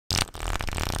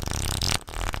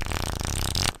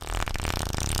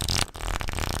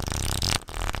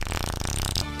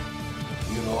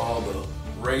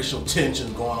racial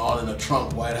tensions going on in the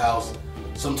Trump White House.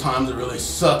 Sometimes it really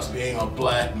sucks being a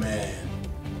black man.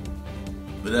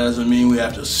 But that doesn't mean we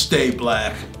have to stay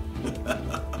black.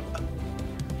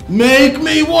 Make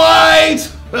me white!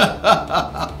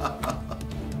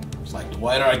 It's like the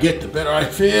whiter I get, the better I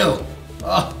feel.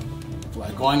 It's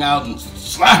like going out and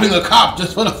slapping a cop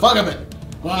just for the fuck of it.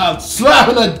 Going out and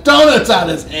slapping the donuts out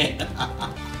of his hand.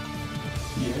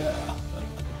 Yeah.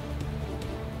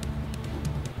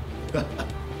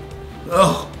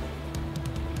 Oh.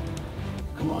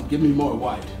 Come on, give me more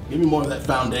white. Give me more of that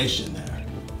foundation there.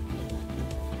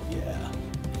 Yeah.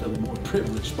 Feeling more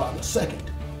privileged by the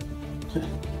second.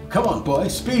 Come on, boy,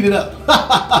 speed it up.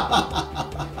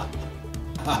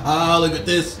 Look at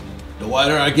this. The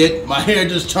whiter I get, my hair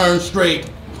just turns straight.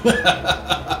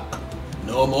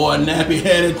 No more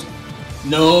nappy-headed.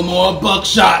 No more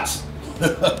buckshots.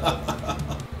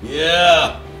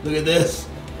 Yeah, look at this.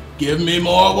 Give me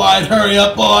more white. Hurry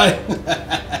up, boy.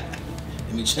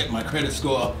 Let me check my credit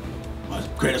score. My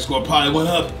credit score probably went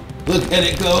up. Look at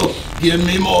it go. Give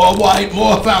me more white,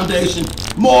 more foundation,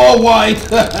 more white.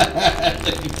 Look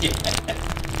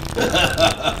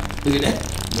at that.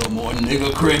 No more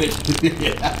nigga credit.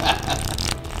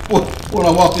 When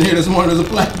I walked in here this morning, there's a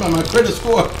black man. My credit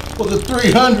score was a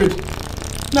 300.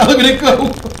 Now look at it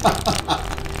go.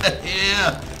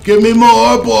 Yeah. Give me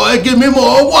more, boy. Give me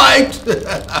more white.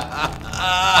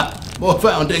 More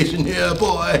foundation here,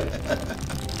 boy.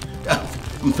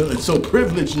 I'm feeling so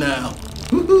privileged now.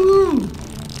 Woo-hoo.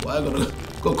 Well, I'm gonna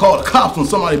go call the cops on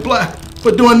somebody black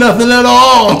for doing nothing at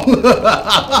all.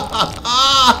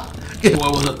 Boy,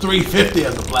 was a 350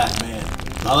 as a black man.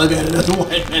 Now look at it as a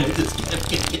white man. It just kept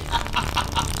getting.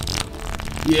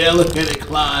 Yeah, look at it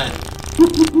climb.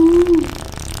 Woo-hoo.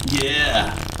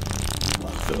 Yeah. Well,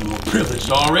 I'm feeling more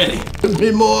privileged already. Give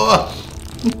me more.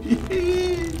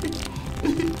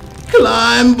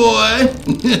 Climb, boy.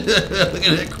 Look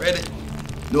at that credit.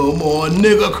 No more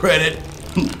nigga credit.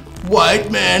 White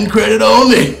man credit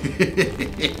only.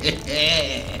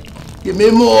 Give me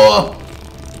more.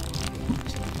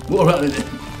 More around in there.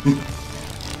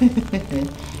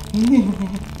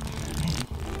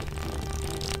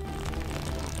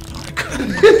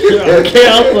 Okay,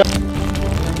 I'll play.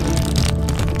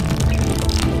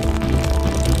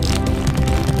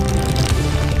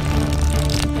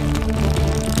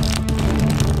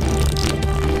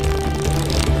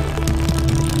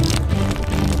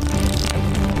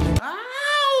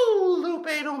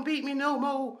 Don't beat me no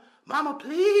more. Mama,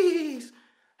 please.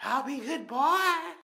 I'll be good boy.